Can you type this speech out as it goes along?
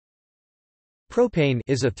Propane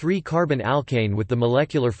is a 3-carbon alkane with the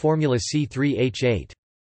molecular formula C3H8.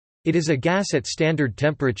 It is a gas at standard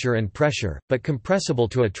temperature and pressure, but compressible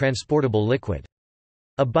to a transportable liquid.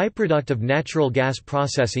 A byproduct of natural gas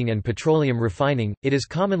processing and petroleum refining, it is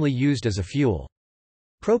commonly used as a fuel.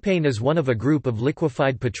 Propane is one of a group of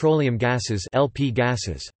liquefied petroleum gases (LP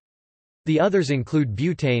gases). The others include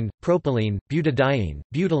butane, propylene, butadiene,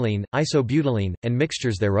 butylene, isobutylene, and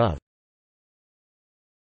mixtures thereof.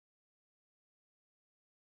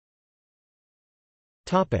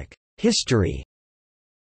 History.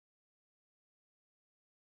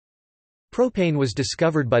 Propane was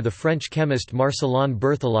discovered by the French chemist Marcellin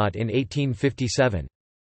Berthelot in 1857.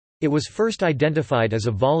 It was first identified as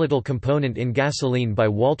a volatile component in gasoline by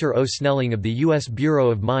Walter O. Snelling of the U.S.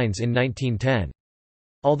 Bureau of Mines in 1910.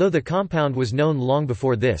 Although the compound was known long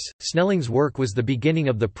before this, Snelling's work was the beginning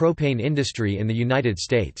of the propane industry in the United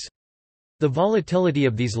States. The volatility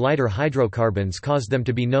of these lighter hydrocarbons caused them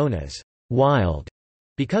to be known as wild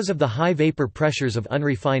because of the high vapor pressures of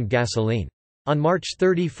unrefined gasoline. On March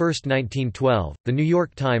 31, 1912, The New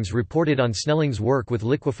York Times reported on Snelling's work with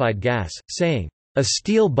liquefied gas, saying, "A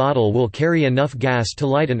steel bottle will carry enough gas to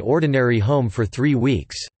light an ordinary home for 3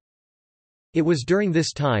 weeks." It was during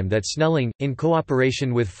this time that Snelling, in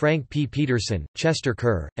cooperation with Frank P. Peterson, Chester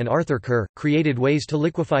Kerr, and Arthur Kerr, created ways to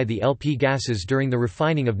liquefy the LP gases during the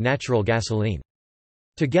refining of natural gasoline.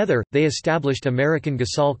 Together, they established American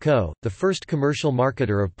Gasol Co., the first commercial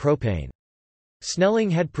marketer of propane.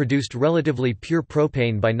 Snelling had produced relatively pure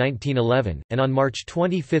propane by 1911, and on March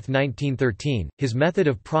 25, 1913, his method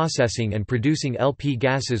of processing and producing LP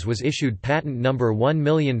gases was issued patent number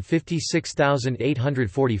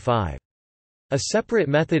 1,056,845. A separate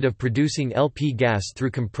method of producing LP gas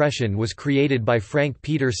through compression was created by Frank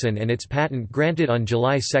Peterson and its patent granted on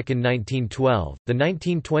July 2, 1912. The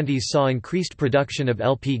 1920s saw increased production of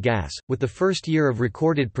LP gas, with the first year of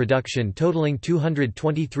recorded production totaling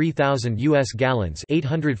 223,000 U.S. gallons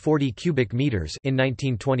 (840 cubic meters) in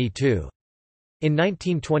 1922. In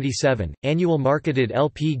 1927, annual marketed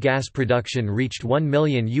LP gas production reached 1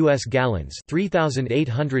 million U.S. gallons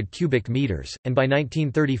 (3,800 cubic meters), and by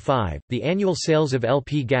 1935, the annual sales of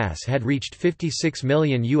LP gas had reached 56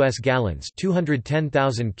 million U.S. gallons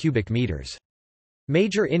 (210,000 cubic meters).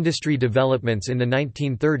 Major industry developments in the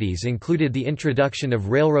 1930s included the introduction of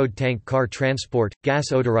railroad tank car transport, gas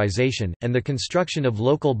odorization, and the construction of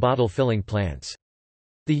local bottle filling plants.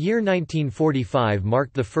 The year 1945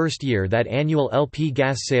 marked the first year that annual LP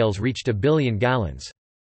gas sales reached 1 billion gallons.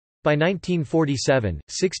 By 1947,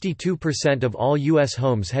 62% of all U.S.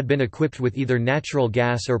 homes had been equipped with either natural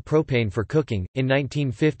gas or propane for cooking. In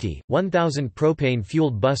 1950, 1,000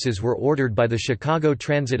 propane-fueled buses were ordered by the Chicago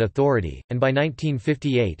Transit Authority, and by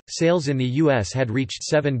 1958, sales in the U.S. had reached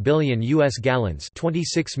 7 billion U.S. gallons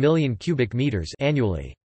 (26 million cubic meters)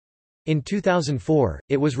 annually. In 2004,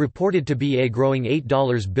 it was reported to be a growing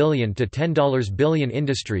 $8 billion to $10 billion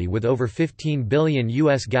industry with over 15 billion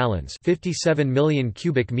U.S. gallons (57 million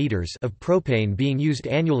cubic meters) of propane being used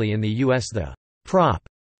annually in the U.S. The prop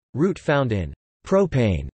root found in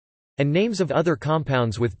propane and names of other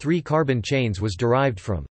compounds with 3 carbon chains was derived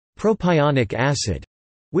from propionic acid,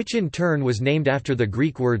 which in turn was named after the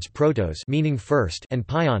Greek words protos meaning first and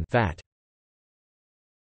pion fat.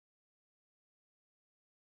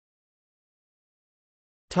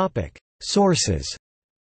 Sources.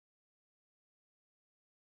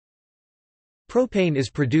 Propane is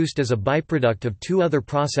produced as a byproduct of 2 other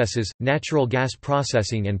processes, natural gas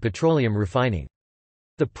processing and petroleum refining.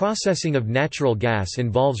 The processing of natural gas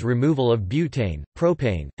involves removal of butane,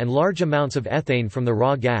 propane, and large amounts of ethane from the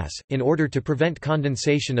raw gas, in order to prevent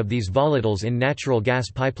condensation of these volatiles in natural gas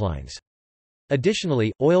pipelines.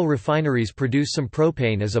 Additionally, oil refineries produce some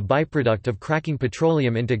propane as a byproduct of cracking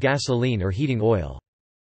petroleum into gasoline or heating oil.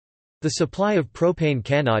 The supply of propane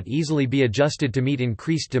cannot easily be adjusted to meet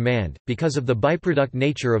increased demand, because of the byproduct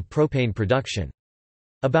nature of propane production.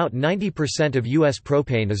 About 90% of U.S.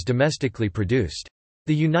 propane is domestically produced.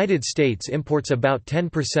 The United States imports about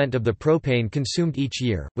 10% of the propane consumed each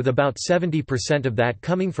year, with about 70% of that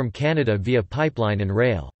coming from Canada via pipeline and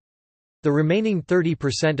rail. The remaining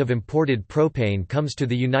 30% of imported propane comes to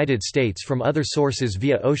the United States from other sources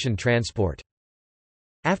via ocean transport.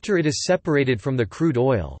 After it is separated from the crude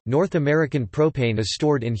oil, North American propane is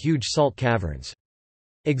stored in huge salt caverns.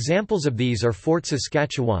 Examples of these are Fort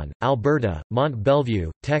Saskatchewan, Alberta, Mont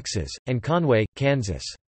Belvieu, Texas, and Conway, Kansas.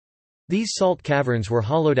 These salt caverns were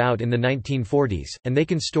hollowed out in the 1940s, and they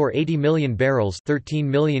can store 80 million barrels 13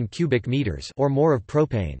 million cubic meters or more of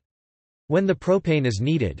propane. When the propane is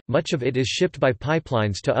needed, much of it is shipped by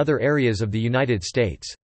pipelines to other areas of the United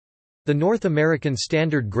States. The North American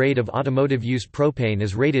standard grade of automotive use propane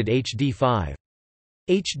is rated HD5.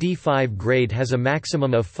 HD5 grade has a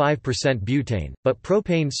maximum of 5% butane, but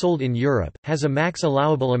propane sold in Europe has a max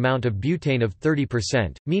allowable amount of butane of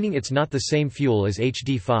 30%, meaning it's not the same fuel as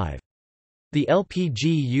HD5. The LPG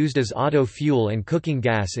used as auto fuel and cooking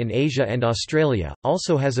gas in Asia and Australia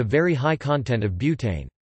also has a very high content of butane.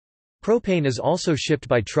 Propane is also shipped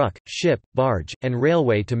by truck, ship, barge, and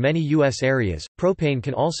railway to many U.S. areas. Propane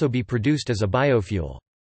can also be produced as a biofuel.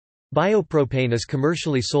 Biopropane is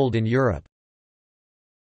commercially sold in Europe.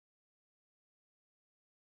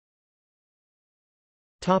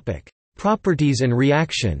 Properties and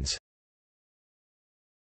reactions.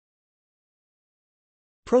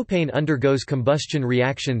 Propane undergoes combustion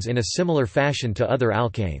reactions in a similar fashion to other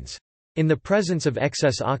alkanes. In the presence of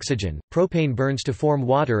excess oxygen, propane burns to form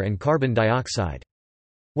water and carbon dioxide.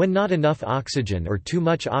 When not enough oxygen or too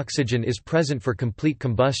much oxygen is present for complete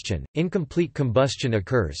combustion, incomplete combustion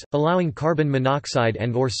occurs, allowing carbon monoxide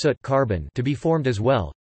and/or soot carbon to be formed as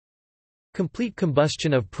well. Complete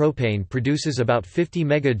combustion of propane produces about 50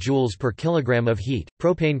 megajoules per kilogram of heat.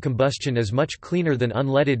 Propane combustion is much cleaner than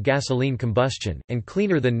unleaded gasoline combustion, and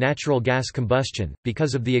cleaner than natural gas combustion,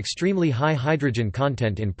 because of the extremely high hydrogen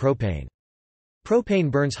content in propane. Propane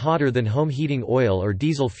burns hotter than home heating oil or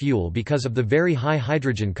diesel fuel because of the very high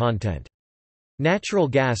hydrogen content. Natural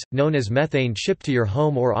gas, known as methane shipped to your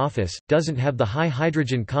home or office, doesn't have the high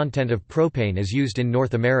hydrogen content of propane as used in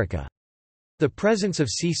North America. The presence of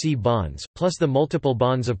C-C bonds, plus the multiple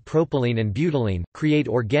bonds of propylene and butylene, create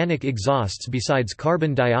organic exhausts besides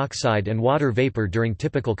carbon dioxide and water vapor during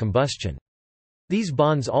typical combustion. These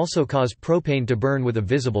bonds also cause propane to burn with a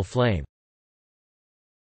visible flame.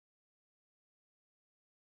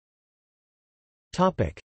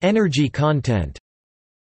 Energy content.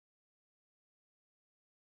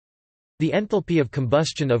 The enthalpy of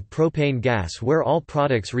combustion of propane gas where all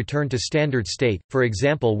products return to standard state, for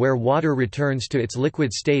example where water returns to its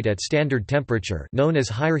liquid state at standard temperature known as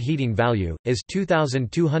higher heating value, is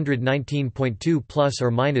 2219.2 plus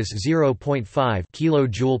or minus 0.5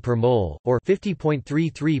 kJ per mole, or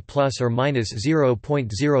 50.33 plus or minus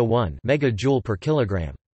 0.01 megajoule per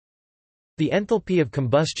kilogram. The enthalpy of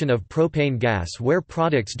combustion of propane gas where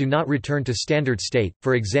products do not return to standard state,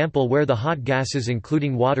 for example where the hot gases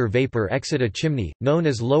including water vapor exit a chimney, known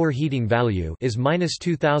as lower heating value, is minus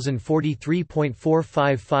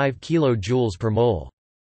 2043.455 kJ per mole.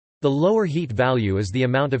 The lower heat value is the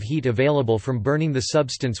amount of heat available from burning the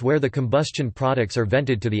substance where the combustion products are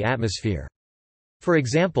vented to the atmosphere. For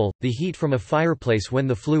example, the heat from a fireplace when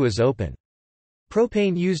the flue is open.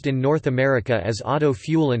 Propane used in North America as auto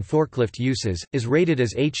fuel and forklift uses, is rated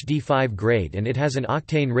as HD5 grade and it has an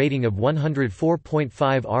octane rating of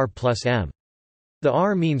 104.5 R plus M. The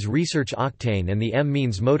R means research octane and the M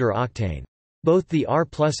means motor octane. Both the R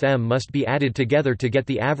plus M must be added together to get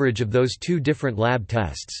the average of those two different lab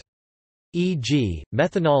tests. E.g.,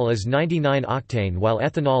 methanol is 99 octane while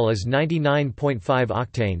ethanol is 99.5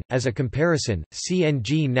 octane. As a comparison,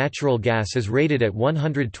 CNG natural gas is rated at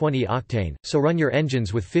 120 octane, so run your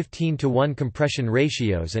engines with 15:1 compression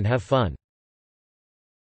ratios and have fun.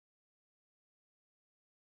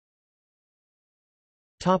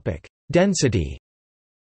 Topic: Density.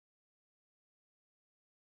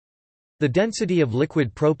 The density of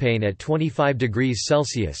liquid propane at 25 degrees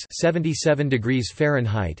Celsius (77 degrees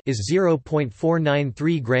Fahrenheit) is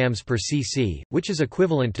 0.493 grams per cc, which is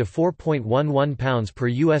equivalent to 4.11 pounds per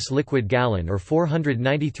U.S. liquid gallon or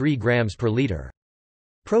 493 grams per liter.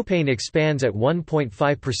 Propane expands at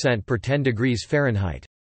 1.5% per 10 degrees Fahrenheit.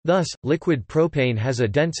 Thus, liquid propane has a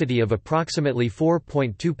density of approximately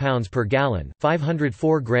 4.2 pounds per gallon,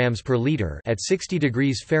 504 grams per liter at 60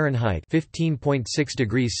 degrees Fahrenheit, 15.6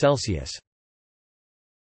 degrees Celsius.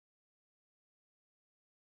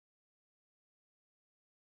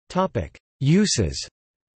 Topic: Uses.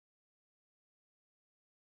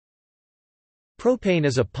 Propane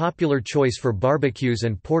is a popular choice for barbecues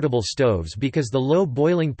and portable stoves because the low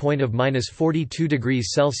boiling point of -42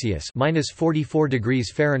 degrees Celsius (-44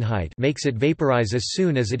 degrees Fahrenheit) makes it vaporize as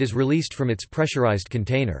soon as it is released from its pressurized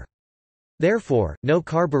container. Therefore, no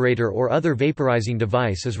carburetor or other vaporizing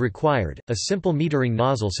device is required, a simple metering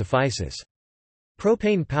nozzle suffices.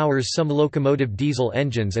 Propane powers some locomotive diesel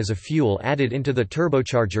engines as a fuel added into the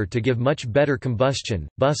turbocharger to give much better combustion,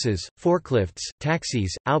 buses, forklifts,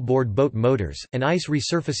 taxis, outboard boat motors, and ice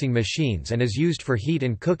resurfacing machines, and is used for heat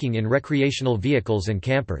and cooking in recreational vehicles and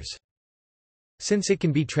campers. Since it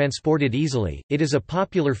can be transported easily, it is a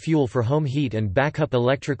popular fuel for home heat and backup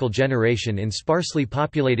electrical generation in sparsely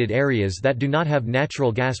populated areas that do not have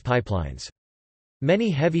natural gas pipelines.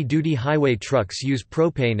 Many heavy-duty highway trucks use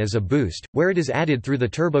propane as a boost, where it is added through the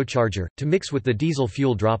turbocharger, to mix with the diesel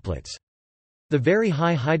fuel droplets. The very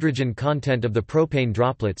high hydrogen content of the propane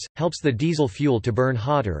droplets helps the diesel fuel to burn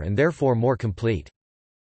hotter and therefore more complete.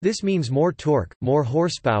 This means more torque, more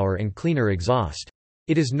horsepower and cleaner exhaust.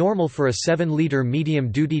 It is normal for a 7-liter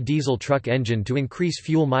medium-duty diesel truck engine to increase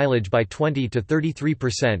fuel mileage by 20 to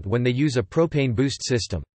 33% when they use a propane boost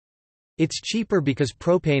system. It's cheaper because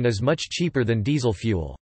propane is much cheaper than diesel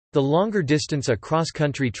fuel. The longer distance a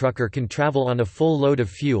cross-country trucker can travel on a full load of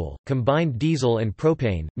fuel, combined diesel and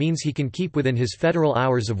propane, means he can keep within his federal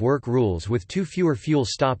hours of work rules with 2 fewer fuel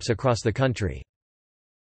stops across the country.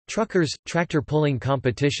 Truckers, tractor-pulling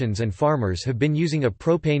competitions and farmers have been using a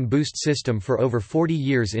propane boost system for over 40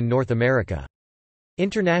 years in North America.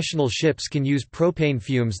 International ships can use propane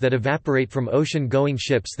fumes that evaporate from ocean-going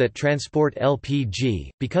ships that transport LPG,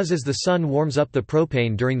 because as the sun warms up the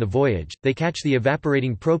propane during the voyage, they catch the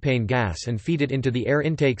evaporating propane gas and feed it into the air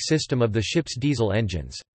intake system of the ship's diesel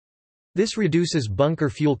engines. This reduces bunker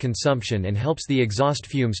fuel consumption and helps the exhaust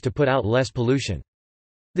fumes to put out less pollution.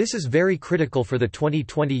 This is very critical for the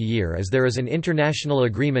 2020 year as there is an international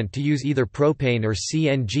agreement to use either propane or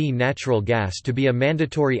CNG natural gas to be a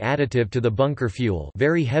mandatory additive to the bunker fuel,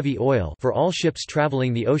 very heavy oil, for all ships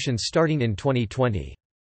traveling the oceans starting in 2020.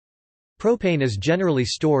 Propane is generally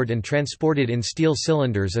stored and transported in steel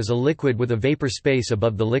cylinders as a liquid with a vapor space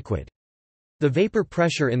above the liquid. The vapor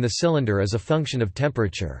pressure in the cylinder is a function of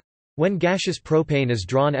temperature. When gaseous propane is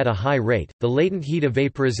drawn at a high rate, the latent heat of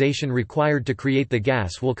vaporization required to create the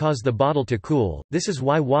gas will cause the bottle to cool. This is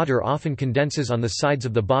why water often condenses on the sides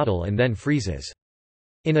of the bottle and then freezes.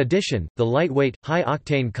 In addition, the lightweight,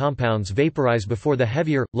 high-octane compounds vaporize before the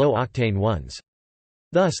heavier, low-octane ones.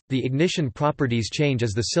 Thus, the ignition properties change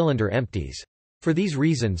as the cylinder empties. For these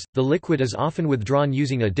reasons, the liquid is often withdrawn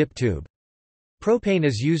using a dip tube. Propane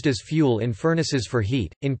is used as fuel in furnaces for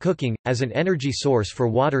heat, in cooking, as an energy source for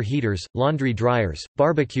water heaters, laundry dryers,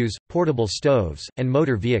 barbecues, portable stoves, and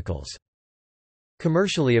motor vehicles.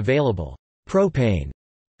 Commercially available propane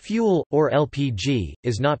fuel, or LPG,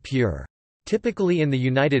 is not pure. Typically in the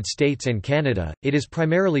United States and Canada, it is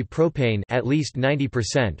primarily propane at least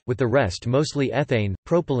 90%, with the rest mostly ethane,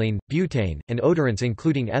 propylene, butane, and odorants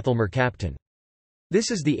including ethyl mercaptan. This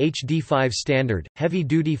is the HD5 standard,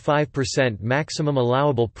 heavy-duty 5% maximum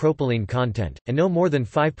allowable propylene content, and no more than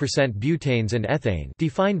 5% butanes and ethane,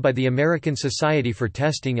 defined by the American Society for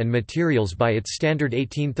Testing and Materials by its standard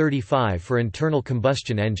 1835 for internal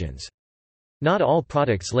combustion engines. Not all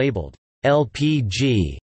products labeled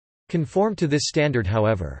LPG conform to this standard,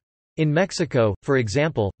 however. In Mexico, for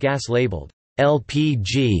example, gas labeled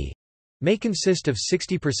LPG may consist of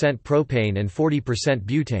 60% propane and 40%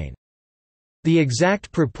 butane. The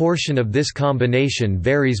exact proportion of this combination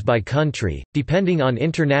varies by country, depending on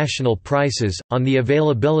international prices, on the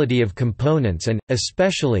availability of components and,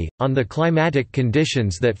 especially, on the climatic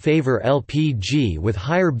conditions that favor LPG with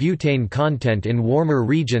higher butane content in warmer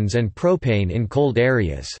regions and propane in cold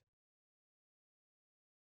areas.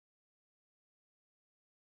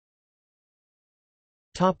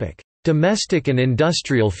 Domestic and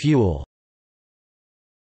industrial fuel.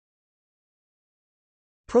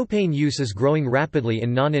 Propane use is growing rapidly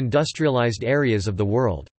in non-industrialized areas of the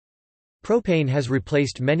world. Propane has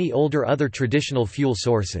replaced many older other traditional fuel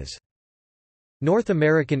sources. North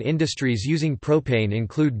American industries using propane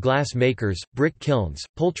include glass makers, brick kilns,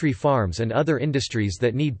 poultry farms and other industries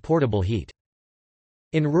that need portable heat.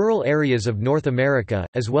 In rural areas of North America,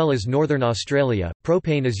 as well as northern Australia,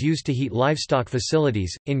 propane is used to heat livestock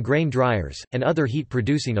facilities, in grain dryers, and other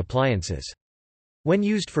heat-producing appliances. When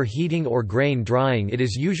used for heating or grain drying, it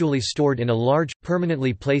is usually stored in a large,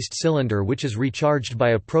 permanently placed cylinder which is recharged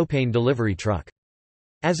by a propane delivery truck.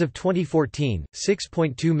 As of 2014,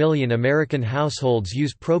 6.2 million American households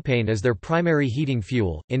use propane as their primary heating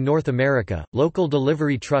fuel. In North America, local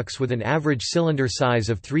delivery trucks with an average cylinder size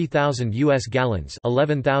of 3,000 U.S. gallons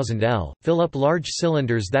 (11,000 L) fill up large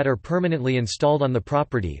cylinders that are permanently installed on the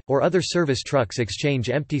property, or other service trucks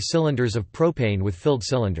exchange empty cylinders of propane with filled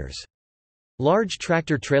cylinders. Large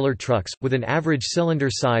tractor-trailer trucks, with an average cylinder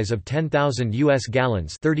size of 10,000 U.S.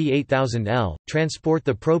 gallons (38,000 L), transport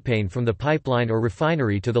the propane from the pipeline or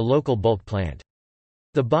refinery to the local bulk plant.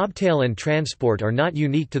 The bobtail and transport are not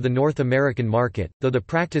unique to the North American market, though the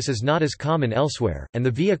practice is not as common elsewhere, and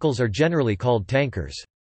the vehicles are generally called tankers.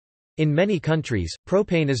 In many countries,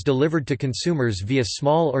 propane is delivered to consumers via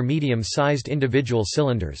small or medium-sized individual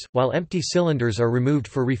cylinders, while empty cylinders are removed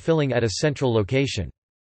for refilling at a central location.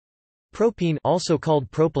 Propene, also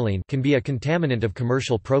called propylene, can be a contaminant of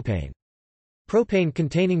commercial propane. Propane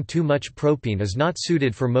containing too much propene is not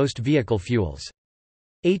suited for most vehicle fuels.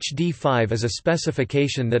 HD5 is a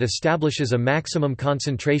specification that establishes a maximum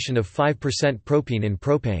concentration of 5% propene in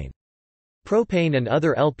propane. Propane and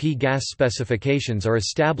other LP gas specifications are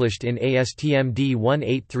established in ASTM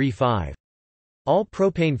D1835. All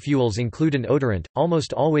propane fuels include an odorant,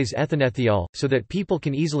 almost always ethanethiol, so that people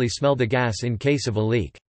can easily smell the gas in case of a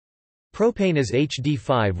leak. Propane as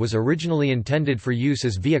HD5 was originally intended for use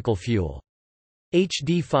as vehicle fuel.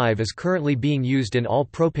 HD5 is currently being used in all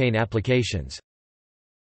propane applications.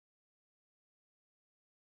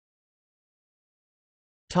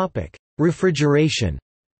 Refrigeration.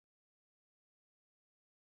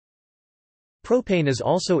 Propane is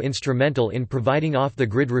also instrumental in providing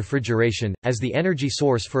off-the-grid refrigeration, as the energy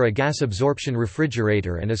source for a gas absorption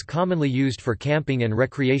refrigerator and is commonly used for camping and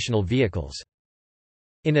recreational vehicles.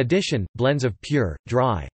 In addition, blends of pure,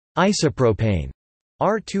 dry, isopropane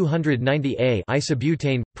R290A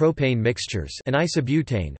isobutane, propane mixtures and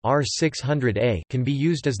isobutane R600A can be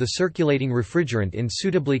used as the circulating refrigerant in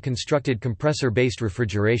suitably constructed compressor-based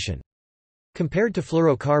refrigeration. Compared to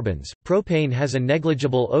fluorocarbons, propane has a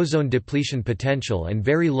negligible ozone depletion potential and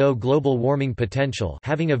very low global warming potential,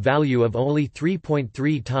 having a value of only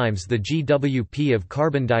 3.3 times the GWP of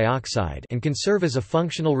carbon dioxide, and can serve as a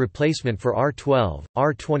functional replacement for R12,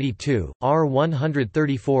 R22,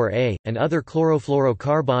 R134A, and other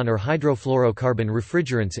chlorofluorocarbon or hydrofluorocarbon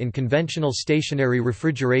refrigerants in conventional stationary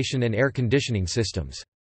refrigeration and air conditioning systems.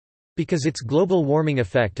 Because its global warming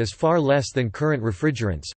effect is far less than current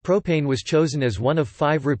refrigerants, propane was chosen as one of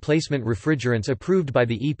 5 replacement refrigerants approved by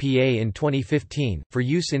the EPA in 2015, for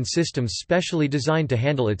use in systems specially designed to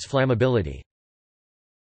handle its flammability.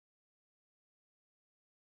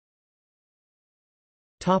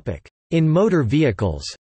 In motor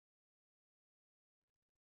vehicles.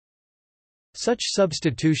 Such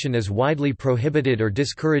substitution is widely prohibited or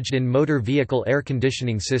discouraged in motor vehicle air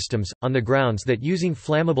conditioning systems, on the grounds that using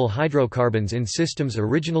flammable hydrocarbons in systems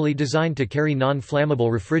originally designed to carry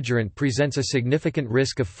non-flammable refrigerant presents a significant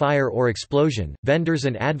risk of fire or explosion. Vendors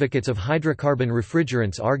and advocates of hydrocarbon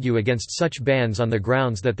refrigerants argue against such bans on the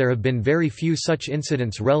grounds that there have been very few such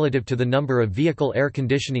incidents relative to the number of vehicle air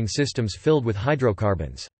conditioning systems filled with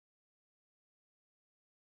hydrocarbons.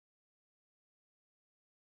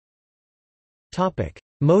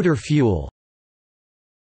 Motor fuel.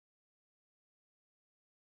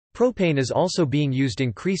 Propane is also being used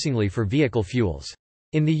increasingly for vehicle fuels.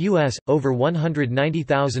 In the U.S., over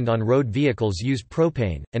 190,000 on-road vehicles use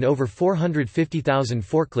propane, and over 450,000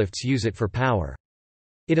 forklifts use it for power.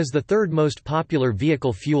 It is the third most popular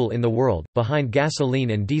vehicle fuel in the world, behind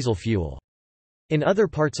gasoline and diesel fuel. In other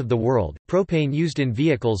parts of the world, propane used in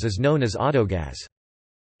vehicles is known as autogas.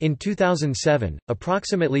 In 2007,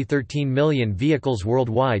 approximately 13 million vehicles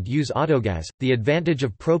worldwide use autogas. The advantage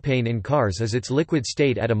of propane in cars is its liquid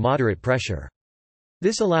state at a moderate pressure.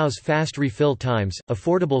 This allows fast refill times,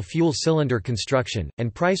 affordable fuel cylinder construction,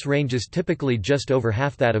 and price ranges typically just over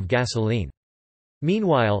half that of gasoline.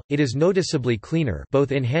 Meanwhile, it is noticeably cleaner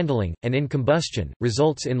both in handling, and in combustion,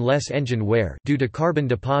 results in less engine wear due to carbon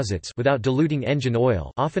deposits without diluting engine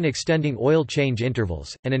oil, often extending oil change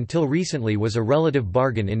intervals, and until recently was a relative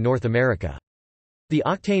bargain in North America. The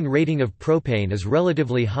octane rating of propane is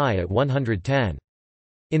relatively high at 110.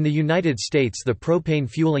 In the United States, the propane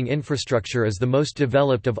fueling infrastructure is the most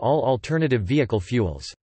developed of all alternative vehicle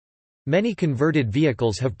fuels. Many converted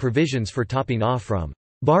vehicles have provisions for topping off from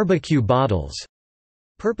barbecue bottles.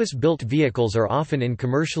 Purpose-built vehicles are often in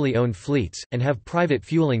commercially owned fleets, and have private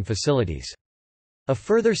fueling facilities. A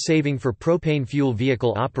further saving for propane fuel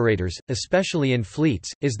vehicle operators, especially in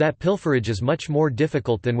fleets, is that pilferage is much more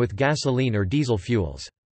difficult than with gasoline or diesel fuels.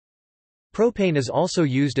 Propane is also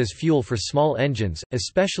used as fuel for small engines,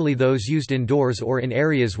 especially those used indoors or in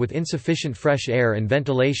areas with insufficient fresh air and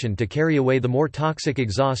ventilation to carry away the more toxic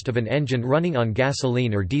exhaust of an engine running on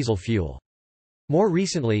gasoline or diesel fuel. More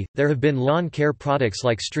recently, there have been lawn care products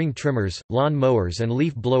like string trimmers, lawn mowers and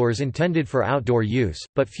leaf blowers intended for outdoor use,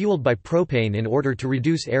 but fueled by propane in order to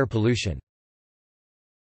reduce air pollution.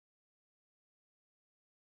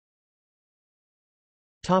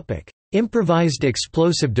 Improvised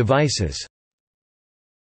explosive devices.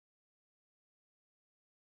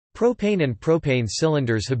 Propane and propane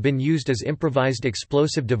cylinders have been used as improvised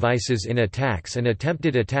explosive devices in attacks and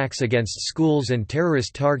attempted attacks against schools and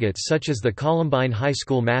terrorist targets such as the Columbine High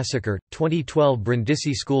School Massacre, 2012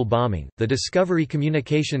 Brindisi school bombing, the Discovery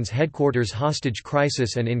Communications headquarters hostage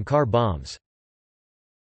crisis and in-car bombs.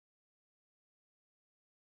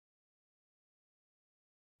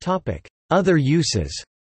 Other uses.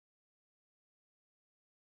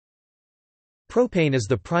 Propane is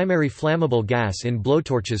the primary flammable gas in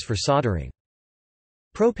blowtorches for soldering.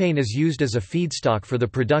 Propane is used as a feedstock for the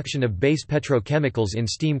production of base petrochemicals in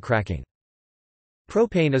steam cracking.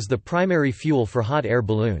 Propane is the primary fuel for hot air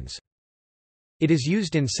balloons. It is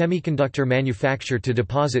used in semiconductor manufacture to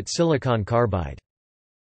deposit silicon carbide.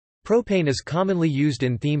 Propane is commonly used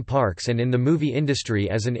in theme parks and in the movie industry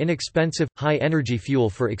as an inexpensive, high-energy fuel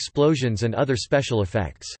for explosions and other special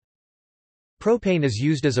effects. Propane is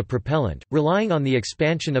used as a propellant, relying on the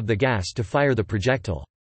expansion of the gas to fire the projectile.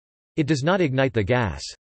 It does not ignite the gas.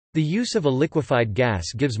 The use of a liquefied gas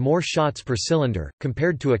gives more shots per cylinder,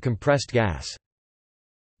 compared to a compressed gas.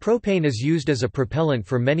 Propane is used as a propellant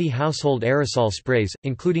for many household aerosol sprays,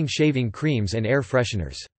 including shaving creams and air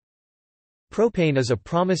fresheners. Propane is a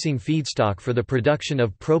promising feedstock for the production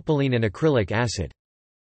of propylene and acrylic acid.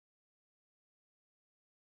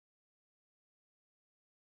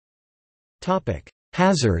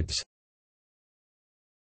 Hazards.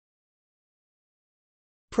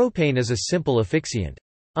 Propane is a simple asphyxiant.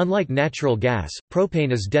 Unlike natural gas,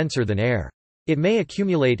 propane is denser than air. It may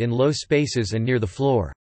accumulate in low spaces and near the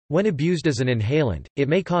floor. When abused as an inhalant, it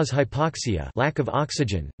may cause hypoxia, lack of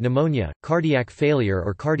oxygen, pneumonia, cardiac failure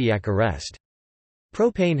or cardiac arrest.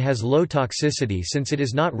 Propane has low toxicity since it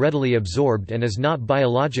is not readily absorbed and is not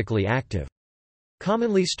biologically active.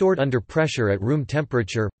 Commonly stored under pressure at room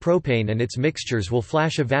temperature, propane and its mixtures will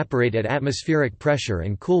flash evaporate at atmospheric pressure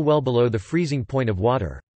and cool well below the freezing point of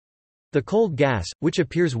water. The cold gas, which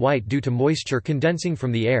appears white due to moisture condensing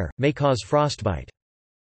from the air, may cause frostbite.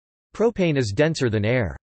 Propane is denser than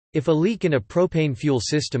air. If a leak in a propane fuel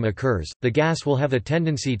system occurs, the gas will have a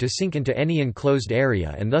tendency to sink into any enclosed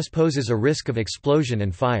area and thus poses a risk of explosion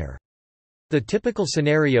and fire. The typical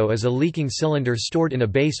scenario is a leaking cylinder stored in a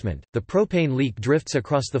basement. The propane leak drifts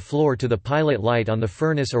across the floor to the pilot light on the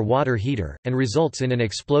furnace or water heater, and results in an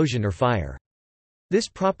explosion or fire. This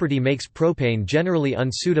property makes propane generally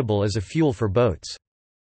unsuitable as a fuel for boats.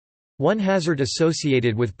 One hazard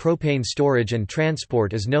associated with propane storage and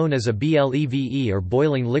transport is known as a BLEVE or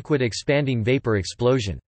boiling liquid expanding vapor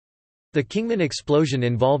explosion. The Kingman explosion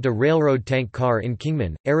involved a railroad tank car in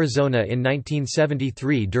Kingman, Arizona in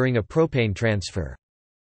 1973 during a propane transfer.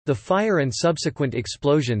 The fire and subsequent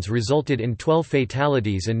explosions resulted in 12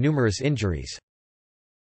 fatalities and numerous injuries.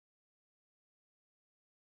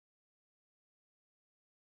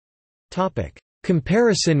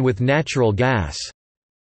 Comparison with natural gas.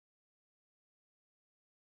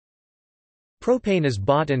 Propane is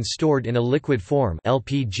bought and stored in a liquid form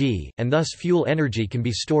 (LPG), and thus fuel energy can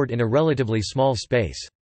be stored in a relatively small space.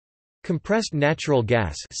 Compressed natural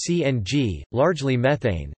gas (CNG), largely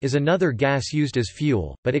methane, is another gas used as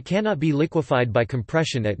fuel, but it cannot be liquefied by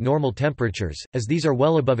compression at normal temperatures, as these are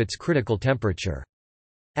well above its critical temperature.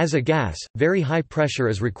 As a gas, very high pressure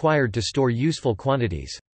is required to store useful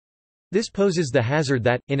quantities. This poses the hazard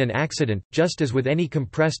that, in an accident, just as with any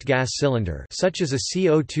compressed gas cylinder such as a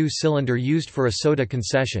CO2 cylinder used for a soda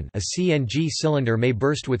concession, a CNG cylinder may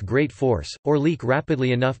burst with great force, or leak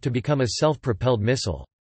rapidly enough to become a self-propelled missile.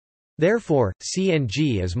 Therefore,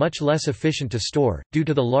 CNG is much less efficient to store, due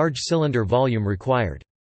to the large cylinder volume required.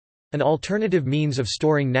 An alternative means of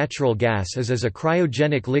storing natural gas is as a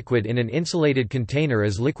cryogenic liquid in an insulated container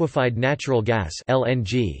as liquefied natural gas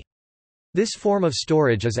 (LNG). This form of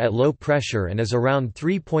storage is at low pressure and is around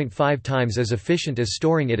 3.5 times as efficient as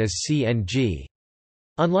storing it as CNG.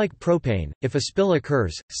 Unlike propane, if a spill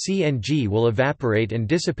occurs, CNG will evaporate and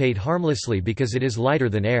dissipate harmlessly because it is lighter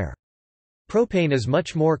than air. Propane is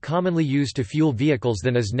much more commonly used to fuel vehicles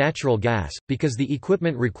than is natural gas, because the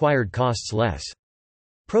equipment required costs less.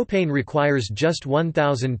 Propane requires just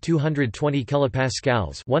 1,220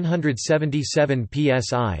 kilopascals (177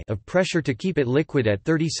 psi) of pressure to keep it liquid at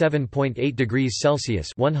 37.8 degrees Celsius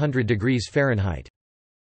 (100 degrees Fahrenheit).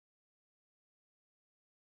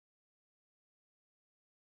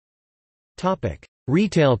 Topic: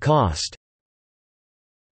 Retail cost.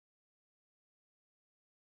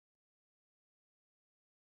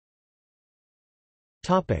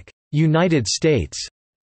 Topic: United States.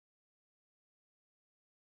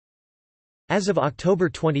 As of October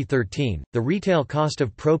 2013, the retail cost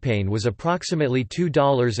of propane was approximately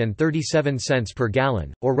 $2.37 per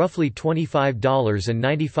gallon, or roughly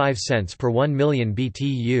 $25.95 per 1 million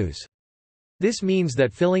BTUs. This means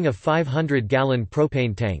that filling a 500-gallon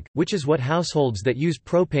propane tank, which is what households that use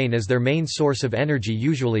propane as their main source of energy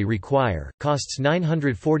usually require, costs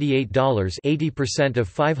 $948, 80% of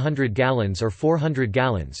 500 gallons or 400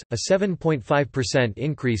 gallons, a 7.5%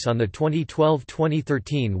 increase on the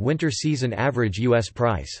 2012-2013 winter season average U.S.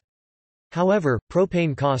 price. However,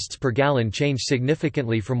 propane costs per gallon change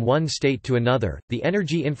significantly from one state to another. The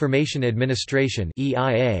Energy Information Administration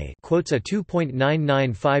 (EIA) quotes a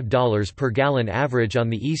 $2.995 per gallon average on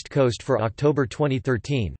the East Coast for October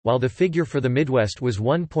 2013, while the figure for the Midwest was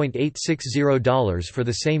 $1.860 for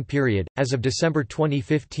the same period. As of December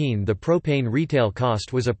 2015, the propane retail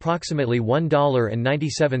cost was approximately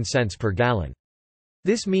 $1.97 per gallon.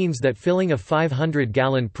 This means that filling a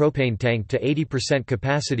 500-gallon propane tank to 80%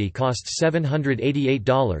 capacity costs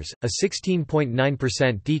 $788, a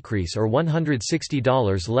 16.9% decrease or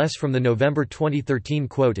 $160 less from the November 2013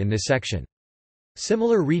 quote in this section.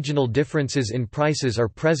 Similar regional differences in prices are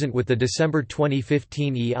present with the December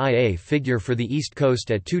 2015 EIA figure for the East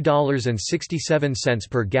Coast at $2.67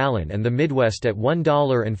 per gallon and the Midwest at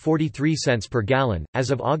 $1.43 per gallon.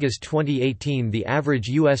 As of August 2018, the average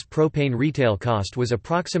U.S. propane retail cost was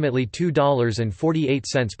approximately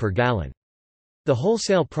 $2.48 per gallon. The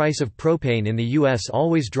wholesale price of propane in the U.S.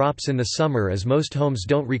 always drops in the summer as most homes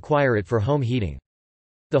don't require it for home heating.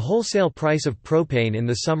 The wholesale price of propane in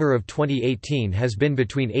the summer of 2018 has been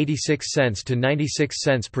between 86 cents to 96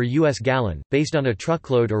 cents per U.S. gallon, based on a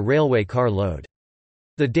truckload or railway car load.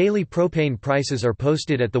 The daily propane prices are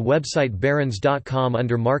posted at the website barron's.com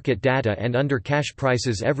under market data and under cash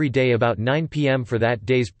prices every day about 9 p.m. for that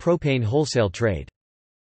day's propane wholesale trade.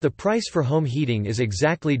 The price for home heating is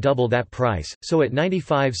exactly double that price, so at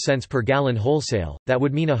 95 cents per gallon wholesale, that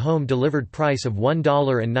would mean a home-delivered price of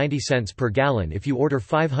 $1.90 per gallon if you order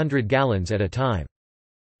 500 gallons at a time.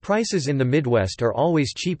 Prices in the Midwest are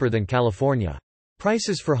always cheaper than California.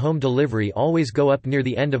 Prices for home delivery always go up near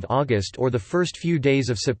the end of August or the first few days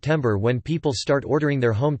of September when people start ordering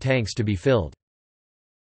their home tanks to be filled.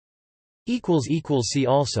 See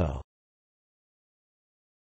also